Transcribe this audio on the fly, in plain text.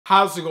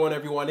How's it going,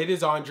 everyone? It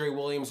is Andre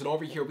Williams, and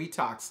over here we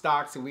talk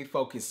stocks and we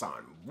focus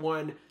on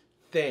one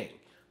thing.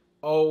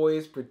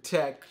 Always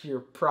protect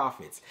your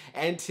profits.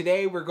 And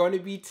today we're going to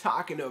be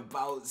talking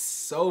about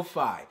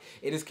SOFI.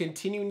 It is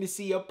continuing to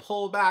see a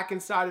pullback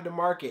inside of the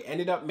market.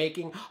 Ended up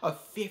making a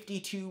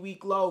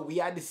 52-week low. We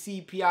had the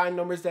CPI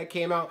numbers that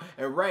came out,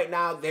 and right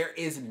now there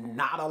is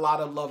not a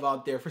lot of love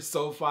out there for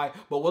SOFI,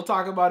 but we'll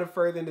talk about it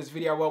further in this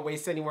video. I won't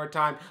waste any more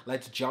time.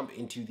 Let's jump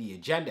into the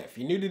agenda. If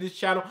you're new to this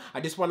channel, I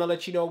just want to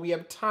let you know we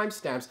have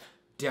timestamps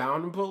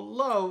down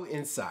below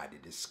inside the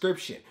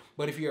description.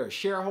 But if you're a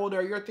shareholder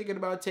or you're thinking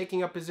about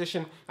taking a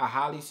position, I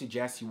highly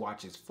suggest you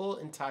watch this full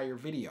entire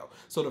video.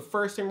 So the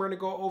first thing we're going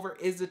to go over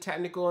is the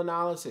technical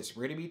analysis.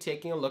 We're going to be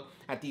taking a look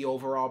at the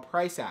overall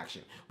price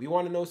action. We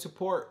want to know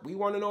support. We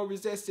want to know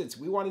resistance.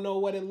 We want to know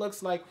what it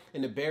looks like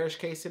in the bearish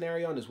case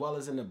scenario and as well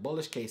as in the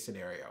bullish case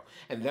scenario.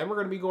 And then we're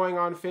going to be going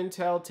on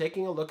FinTel,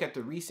 taking a look at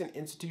the recent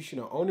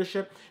institutional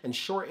ownership and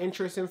short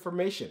interest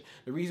information.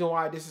 The reason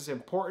why this is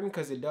important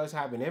because it does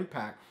have an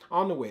impact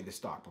on the way the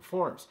stock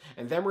performs.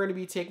 And then we're going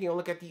to be taking a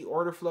look at the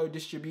order flow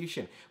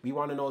distribution. We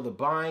want to know the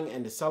buying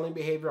and the selling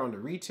behavior on the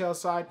retail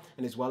side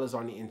and as well as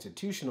on the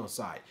institutional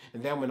side.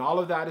 And then when all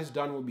of that is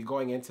done, we'll be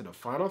going into the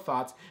final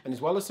thoughts and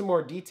as well as some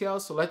more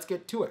details. So let's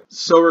get to it.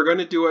 So we're going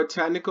to do a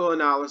technical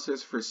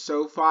analysis for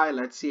SOFI.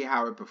 Let's see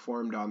how it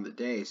performed on the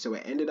day. So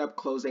it ended up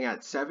closing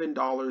at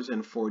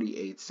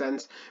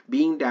 $7.48,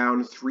 being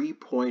down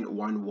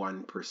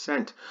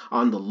 3.11%.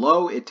 On the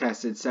low, it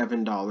tested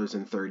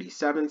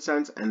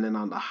 $7.37, and then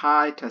on the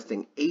high,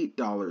 testing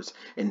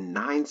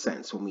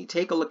 $8.09. When we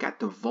take a look at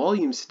the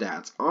volume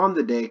stats on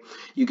the day,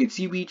 you can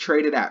see we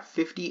traded at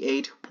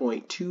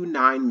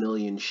 58.29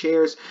 million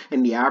shares,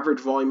 and the average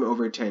volume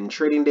over 10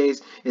 trading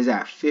days is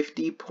at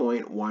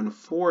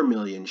 50.14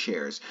 million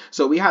shares.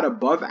 So we had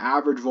above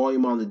average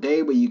volume on the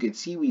day, but you can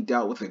see we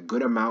dealt with a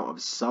good amount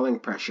of selling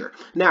pressure.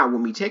 Now,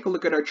 when we take a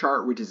look at our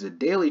chart, which is a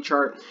daily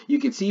chart, you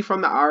can see from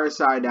the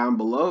RSI down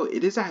below,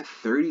 it is at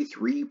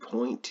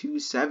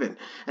 33.27.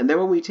 And then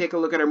when we take a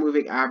look at our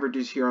moving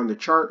averages here on the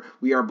chart,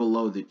 we are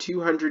below the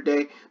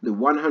 200-day, the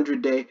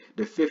 100-day,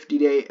 the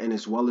 50-day, and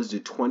as well as the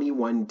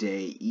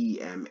 21-day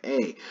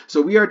EMA. So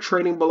we are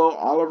trading below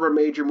all of our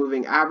major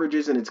moving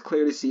averages, and it's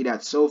clear to see that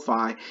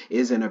SOFI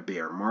is in a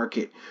bear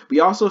market. We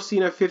also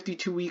seen a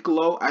 52-week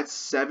low at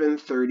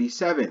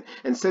 737,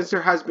 and since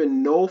there has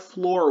been no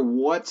floor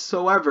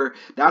whatsoever,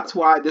 that's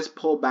why this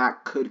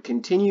pullback could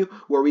continue,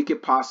 where we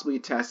could possibly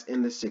test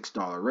in the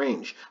 $6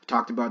 range. I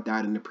talked about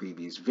that in the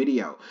previous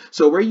video.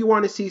 So where you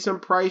want to see some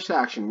price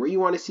action, where you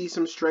want to see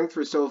some strength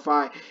for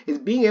SOFI, is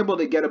being able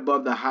to get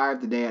above the high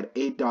of the day at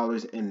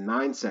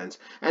 $8.09,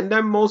 and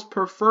then most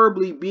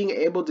preferably being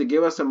able to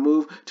give us a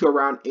move to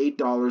around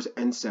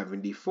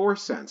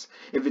 $8.74.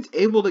 If it's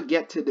able to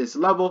get to this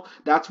level,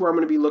 that's where I'm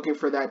going to be looking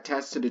for that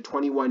test to the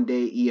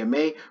 21-day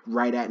EMA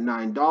right at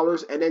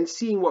 $9, and then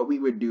seeing what we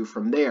would do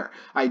from there.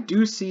 I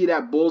do see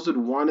that bulls would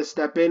want to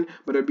step in,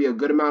 but it'd be a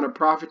good amount of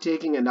profit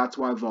taking, and that's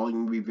why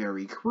volume would be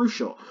very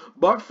crucial.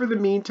 But for the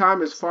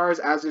meantime, as far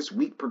as this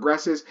week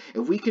progresses,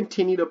 if we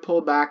continue to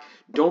pull back,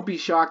 don't be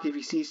shocked if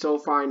you see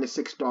SOFI in the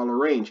 $6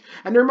 range.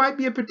 And there might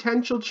be a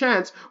potential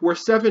chance where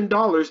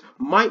 $7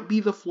 might be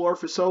the floor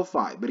for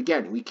SOFI. But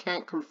again, we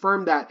can't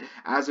confirm that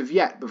as of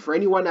yet. But for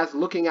anyone that's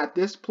looking at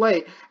this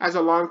play as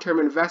a long-term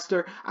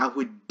investor, I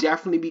would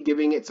definitely be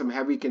giving it some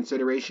heavy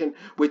consideration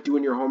with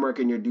doing your homework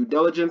and your due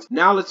diligence.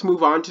 Now let's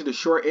move on to the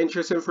short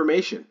interest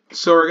information.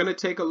 So we're going to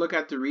take a look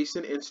at the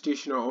recent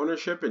institutional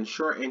ownership and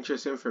short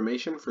interest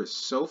information for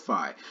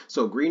SOFI.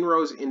 So green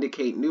rows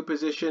indicate new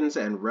positions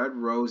and red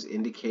rows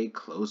indicate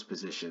closed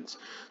positions.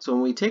 So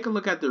when we take a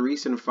look at the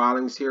recent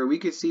filings here, we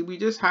can see we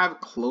just have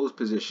closed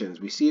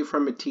positions. We see it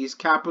from Matisse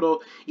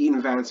Capital,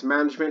 Eaton Vance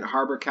Management,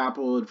 Harbor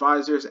Capital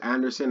Advisors,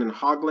 Anderson and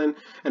Hoagland,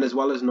 and as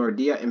well as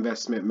Nordea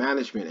Investment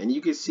Management. And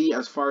you can see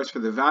as far as for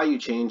the value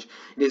change,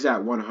 it is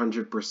at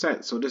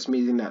 100%. So this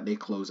meaning that they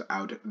close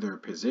out their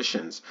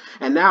positions.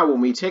 And now when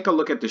we take a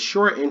look at the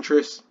short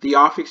interest, the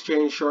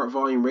off-exchange short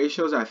volume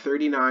ratio is at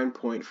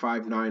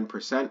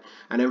 39.59%.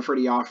 And then for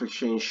the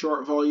off-exchange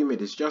short volume,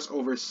 it is just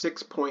over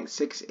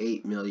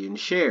 6.68 million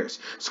shares.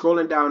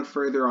 Scrolling down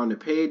further on the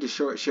page, the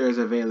short shares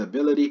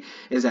availability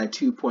is at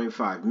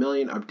 2.5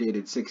 million,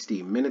 updated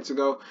 16 minutes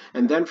ago.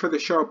 And then for the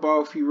short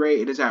borrow fee rate,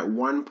 it is at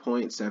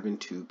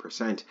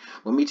 1.72%.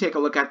 When we take a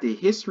look at the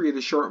history of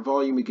the short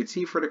volume, we can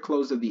see for the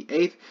close of the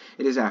 8th,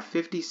 it is at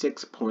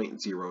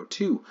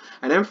 56.02.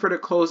 And then for the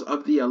close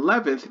of the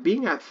 11th,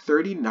 being at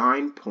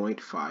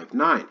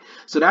 39.59.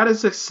 So that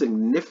is a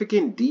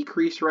significant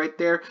decrease right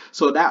there.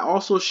 So that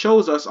also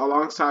shows us,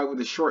 alongside with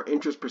the short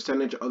interest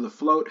percentage of the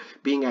float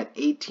being at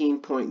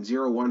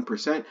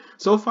 18.01%.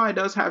 SOFI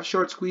does have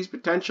short squeeze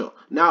potential.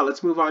 Now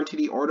let's move on to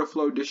the order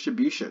flow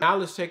distribution. Now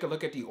let's take a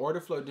look at the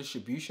order flow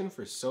distribution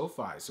for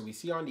SOFI. So we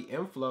see on the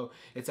inflow,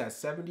 it's at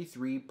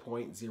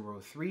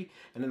 73.03,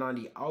 and then on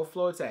the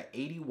outflow, it's at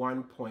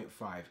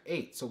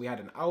 81.58. So we had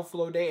an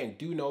outflow day, and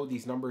do know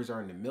these numbers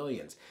are in the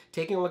millions.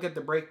 Taking a look at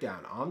the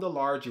breakdown, on the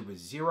large, it was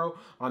 0.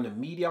 On the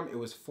medium, it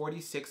was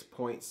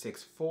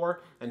 46.64,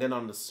 and then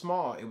on the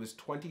small, it was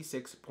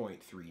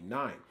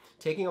 26.39.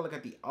 Taking a look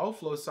at the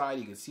outflow side,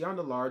 you can see on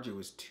the large, it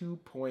was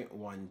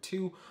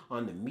 2.12.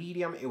 On the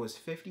medium, it was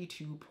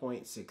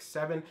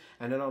 52.67,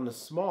 and then on the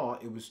small,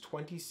 it was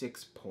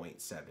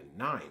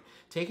 26.79.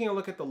 Taking a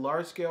look at the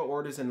large scale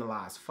orders in the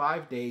last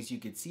 5 days, you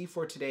can see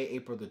for today,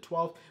 April the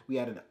 12th, we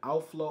had an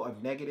outflow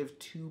of negative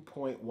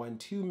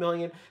 2.12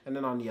 million, and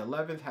then on the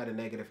 11th had a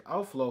negative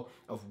outflow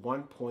of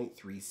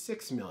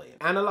 1.36 million.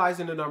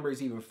 Analyzing the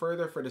numbers even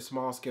further for the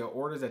small scale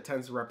orders that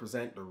tends to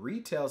represent the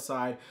retail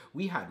side,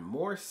 we had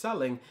more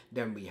selling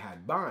than we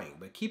had buying,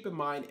 but keep in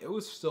mind it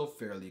was still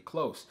fairly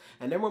close.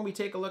 And then when we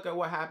take a look at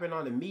what happened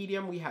on the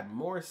medium, we had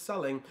more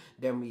selling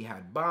than we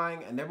had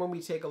buying. And then when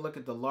we take a look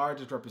at the large,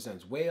 which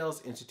represents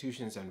whales,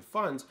 institutions, and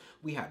funds,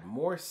 we had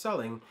more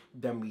selling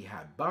than we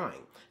had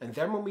buying. And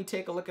then when we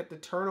take a look at the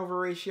turnover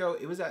ratio,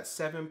 it was at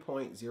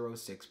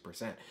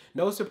 7.06%.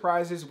 No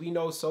surprises, we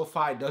know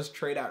SOFI does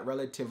trade at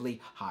relatively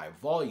high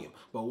volume.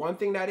 But one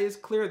thing that is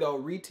clear though,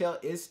 retail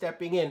is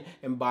stepping in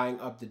and buying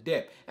up the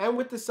dip. And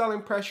with the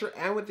selling pressure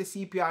and with the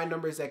CPI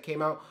numbers that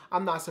came out,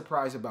 I'm not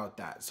surprised about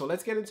that. So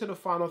let's get into the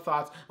final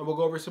thoughts, and we'll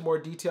go over some more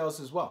details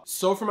as well.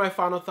 So for my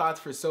final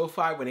thoughts for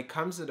SOFI, when it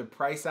comes to the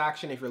price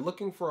action, if you're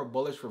looking for a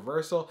bullish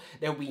reversal,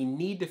 then we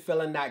need to fill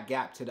in that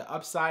gap to the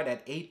upside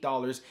at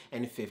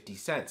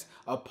 $8.50.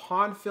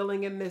 Upon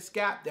filling in this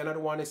gap, then I'd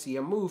want to see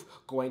a move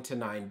going to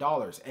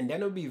 $9, and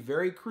then it would be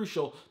very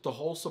crucial to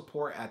hold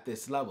support at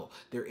this level.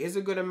 There is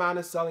a good amount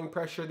of selling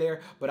pressure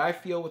there, but I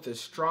feel with a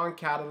strong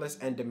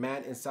catalyst and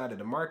demand inside of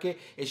the market,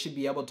 it should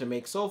be able to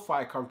make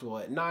SOFI comfortable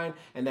at 9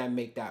 and then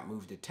make that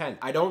move to 10.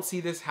 I don't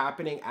see this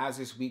happening as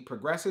this week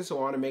progresses, so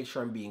I want to make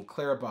sure I'm being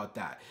clear about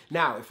that.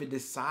 Now, if it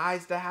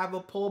decides to have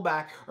a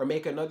pullback or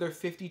make another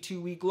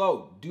 52-week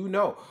low, do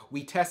know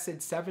we tested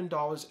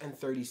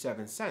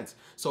 $7.37.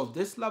 So if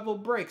this level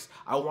breaks,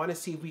 I want to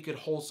see if we could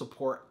hold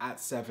support at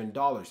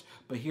 $7.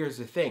 But here's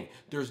the thing,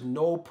 there's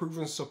no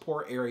proven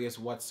support areas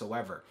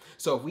whatsoever.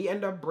 So if we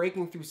end up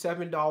breaking through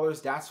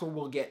 $7, that's when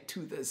we'll get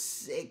to the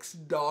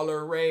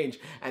 $6 range.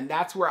 And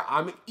that's where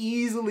I'm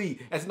easily,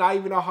 it's not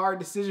even a hard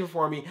decision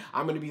for me,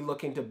 I'm going to be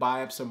looking to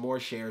buy up some more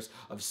shares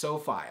of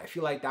SOFI. I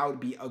feel like that would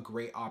be a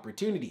great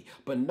opportunity.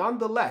 But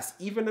nonetheless,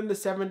 even in the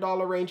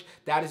 $7 range,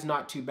 that is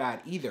not too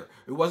bad either.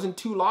 It wasn't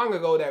too long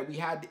ago that we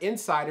had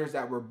insiders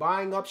that were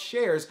buying up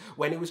shares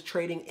when it was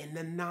trading in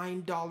the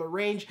 $9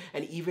 range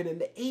and even in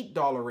the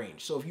 $8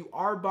 range. So if you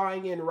are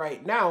buying in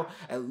right now,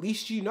 at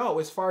least you know,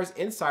 as far as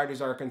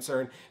insiders are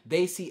concerned,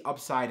 they see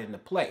upside in the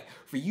play.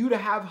 For you to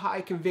have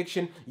high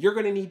conviction, you're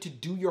going to need to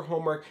do your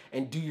homework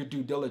and do your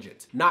due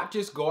diligence, not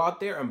just go out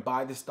there and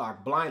buy the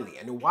stock blindly.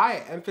 And why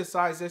I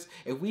emphasize this,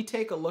 if we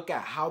take a look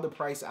at how the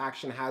price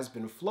action has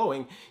been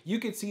flowing, you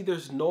can see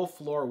there's no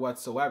floor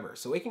whatsoever.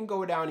 So it can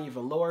go down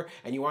even lower,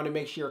 and you want to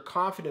make sure you're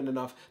confident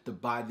enough to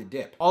buy the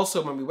dip.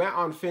 Also, when we went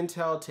on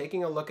Fintel,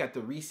 taking a look at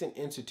the recent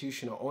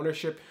institutional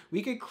ownership,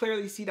 we could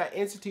clearly see that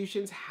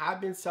institutions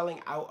have been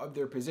selling out of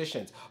their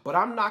positions, but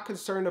I'm not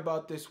concerned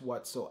about this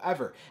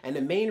whatsoever. And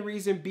the main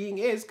reason being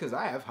is because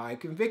I have high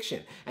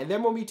conviction. And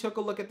then when we took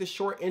a look at the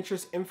short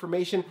interest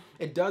information,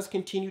 it does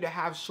continue to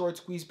have short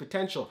squeeze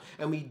potential.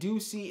 And we do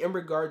see in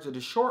regards to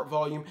the short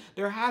volume,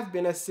 there has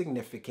been a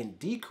significant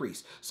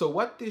decrease. So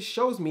what this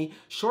shows me,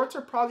 shorts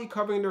are probably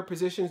covering their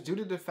positions due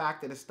to the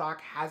fact that the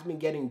stock has been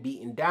getting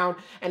beaten down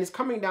and it's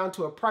coming down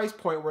to a price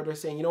point where they're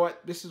saying, you know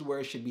what, this is where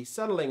it should be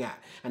settling at.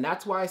 And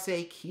that's why I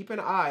say keep an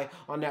eye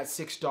on that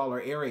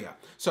 $6 area.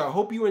 So I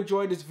hope you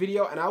enjoyed this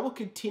video, and I will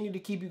continue to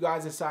keep you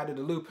guys inside of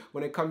the loop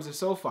when it comes to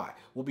SOFI.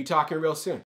 We'll be talking real soon.